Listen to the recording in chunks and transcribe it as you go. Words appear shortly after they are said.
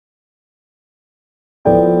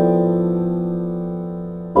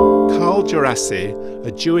Djerassi,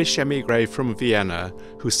 a Jewish émigré from Vienna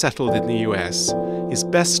who settled in the US, is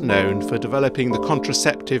best known for developing the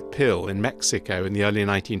contraceptive pill in Mexico in the early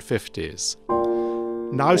 1950s.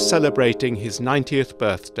 Now celebrating his 90th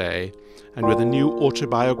birthday, and with a new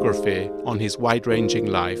autobiography on his wide-ranging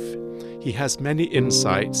life, he has many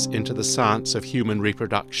insights into the science of human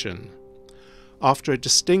reproduction. After a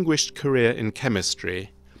distinguished career in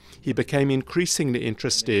chemistry, he became increasingly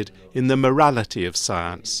interested in the morality of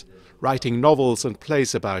science, writing novels and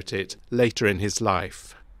plays about it later in his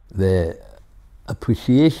life. The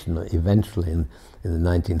appreciation eventually in the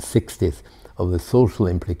 1960s of the social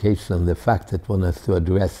implication and the fact that one has to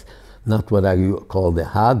address not what I call the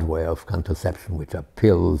hardware of contraception, which are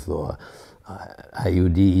pills or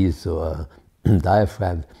IUDs or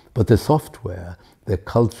diaphragms, but the software, the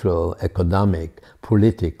cultural, economic,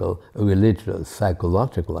 political, religious,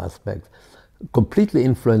 psychological aspects, completely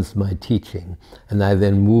influenced my teaching. And I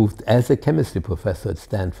then moved as a chemistry professor at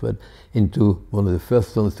Stanford into one of the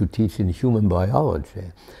first ones to teach in human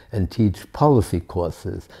biology and teach policy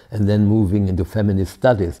courses, and then moving into feminist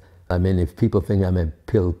studies. I mean, if people think I'm a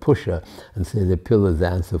pill pusher and say the pill is the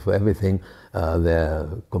answer for everything, they're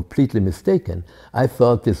completely mistaken. I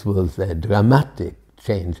thought this was a dramatic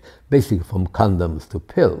change, basically from condoms to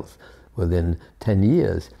pills within 10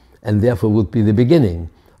 years, and therefore would be the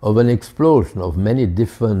beginning of an explosion of many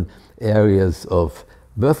different areas of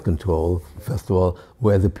birth control. First of all,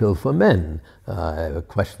 where the pill for men? A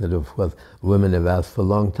question that, of course, women have asked for a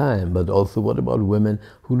long time, but also what about women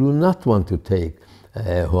who do not want to take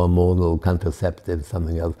hormonal contraceptive,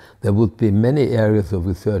 something else? There would be many areas of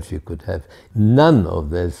research you could have. None of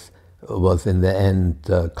this was in the end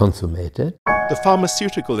consummated. The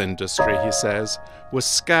pharmaceutical industry, he says, was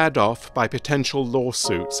scared off by potential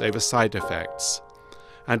lawsuits over side effects,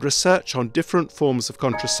 and research on different forms of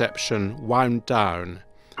contraception wound down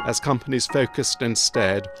as companies focused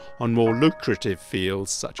instead on more lucrative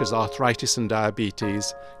fields such as arthritis and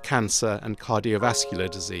diabetes, cancer and cardiovascular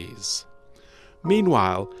disease.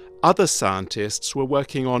 Meanwhile, other scientists were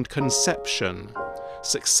working on conception,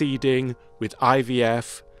 succeeding with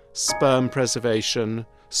IVF, sperm preservation,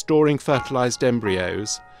 storing fertilized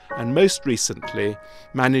embryos, and most recently,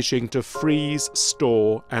 managing to freeze,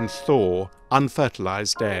 store, and thaw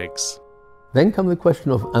unfertilized eggs. Then comes the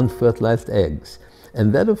question of unfertilized eggs.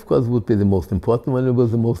 And that, of course, would be the most important one. It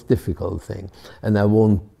was the most difficult thing. And I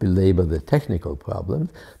won't belabor the technical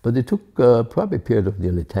problems, but it took probably a period of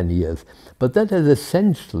nearly 10 years. But that has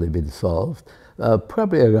essentially been solved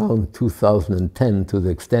probably around 2010, to the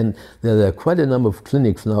extent that there are quite a number of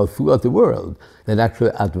clinics now throughout the world that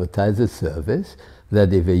actually advertise a service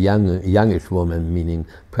that if a youngish woman, meaning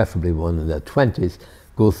preferably one in their 20s,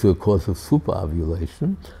 goes through a course of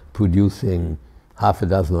superovulation, producing half a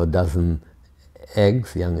dozen or a dozen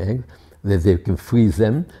eggs, young eggs, that they can freeze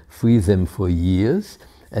them for years,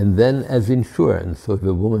 and then as insurance. So if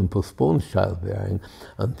a woman postpones childbearing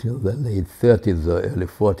until the late 30s or early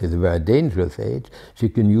 40s, a very dangerous age, she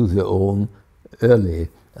can use her own early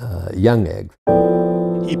young eggs.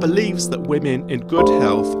 He believes that women in good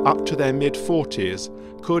health up to their mid-40s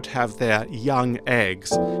could have their young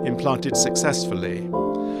eggs implanted successfully,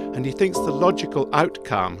 and he thinks the logical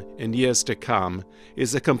outcome in years to come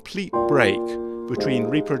is a complete break between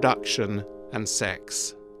reproduction and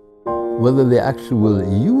sex. Whether they actually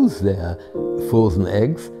will use their frozen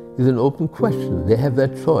eggs is an open question. They have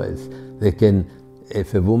that choice. They can,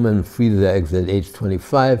 if a woman freezes her eggs at age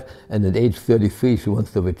 25 and at age 33 she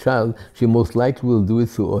wants to have a child, she most likely will do it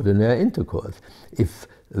through ordinary intercourse. If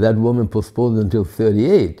that woman postpones until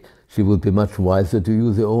 38, she would be much wiser to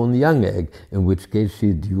use her own young egg, in which case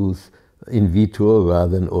she'd use in vitro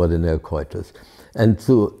rather than ordinary coitus. And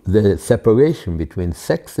so the separation between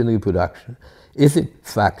sex and reproduction is in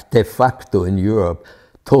fact de facto in Europe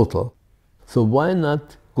total. So why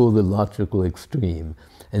not go the logical extreme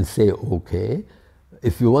and say, okay,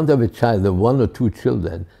 if you want to have a child, or one or two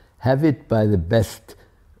children, have it by the best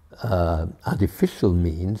artificial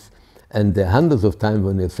means, and the hundreds of times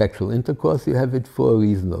when you have sexual intercourse, you have it for a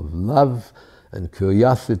reason of love and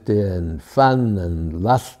curiosity and fun and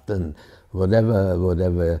lust and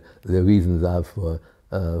whatever the reasons are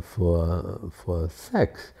for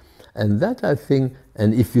sex. And that, I think,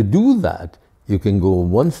 and if you do that, you can go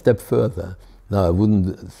one step further. Now, I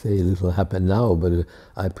wouldn't say this will happen now, but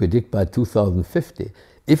I predict by 2050,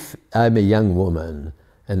 if I'm a young woman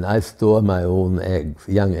and I store my own eggs,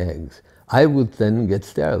 young eggs, I would then get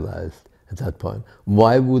sterilized at that point.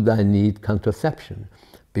 Why would I need contraception?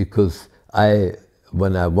 Because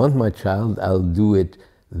when I want my child, I'll do it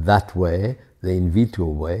that way, the in vitro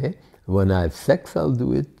way. When I have sex, I'll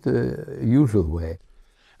do it the usual way.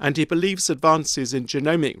 and he believes advances in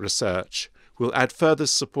genomic research will add further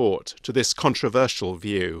support to this controversial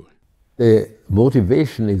view. The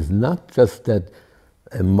motivation is not just that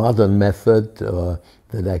a modern method or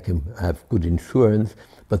that I can have good insurance,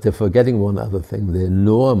 but they're forgetting one other thing, the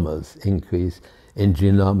enormous increase in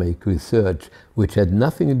genomic research, which had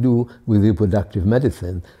nothing to do with reproductive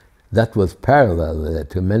medicine. That was parallel,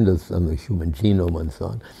 tremendous on the human genome and so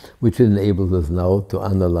on, which enables us now to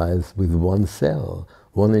analyze with one cell,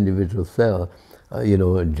 one individual cell,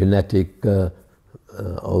 genetic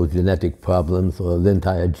problems or the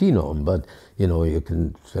entire genome. But you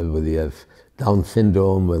can say whether you have Down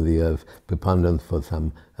syndrome, whether you have preponderance for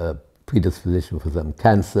some predisposition for some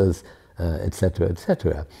cancers, etc.,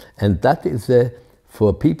 etc. And that is,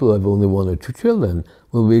 for people who have only 1 or 2 children,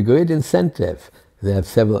 will be a great incentive. They have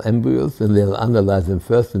several embryos and they'll analyze them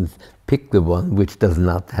first and pick the one which does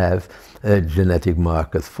not have genetic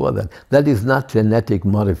markers for that. That is not genetic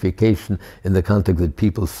modification in the context that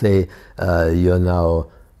people say you're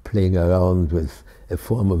now playing around with a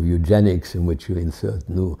form of eugenics in which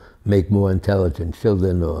you make more intelligent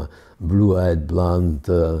children or blue-eyed blonde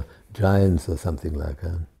giants or something like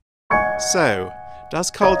that. So,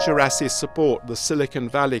 does Djerassi support the Silicon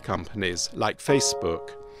Valley companies like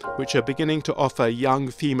Facebook, which are beginning to offer young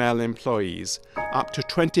female employees up to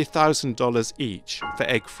 $20,000 each for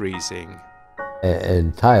egg freezing?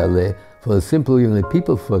 Entirely, for the simple reason that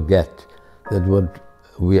people forget that what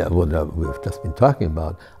we've just been talking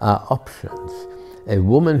about are options. A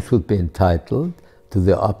woman should be entitled to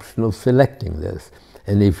the option of selecting this.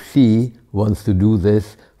 And if she wants to do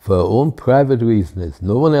this for her own private reason, it's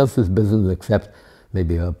no one else's business except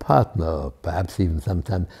maybe her partner, or perhaps even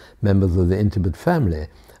sometimes members of the intimate family.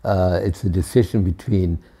 It's a decision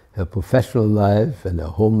between her professional life and her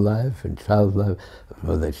home life and child life,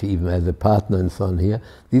 whether she even has a partner and so on here.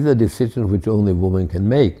 These are decisions which only a woman can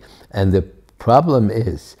make. And the problem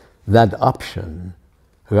is that option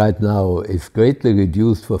right now is greatly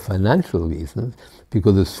reduced for financial reasons,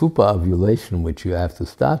 because the superovulation which you have to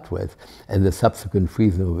start with and the subsequent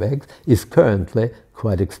freezing of eggs is currently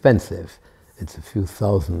quite expensive. It's a few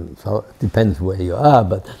thousand, depends where you are,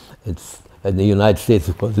 but it's, in the United States,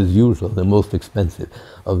 of course, as usual, the most expensive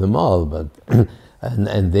of them all. But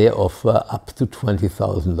and they offer up to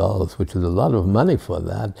 $20,000, which is a lot of money for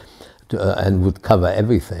that, and would cover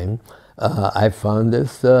everything. I found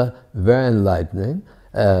this very enlightening,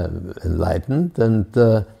 and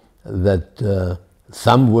that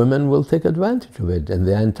some women will take advantage of it, and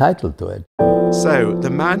they're entitled to it. So, the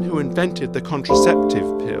man who invented the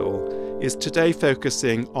contraceptive pill is today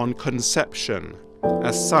focusing on conception,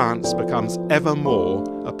 as science becomes ever more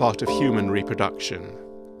a part of human reproduction.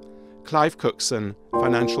 Clive Cookson,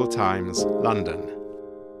 Financial Times, London.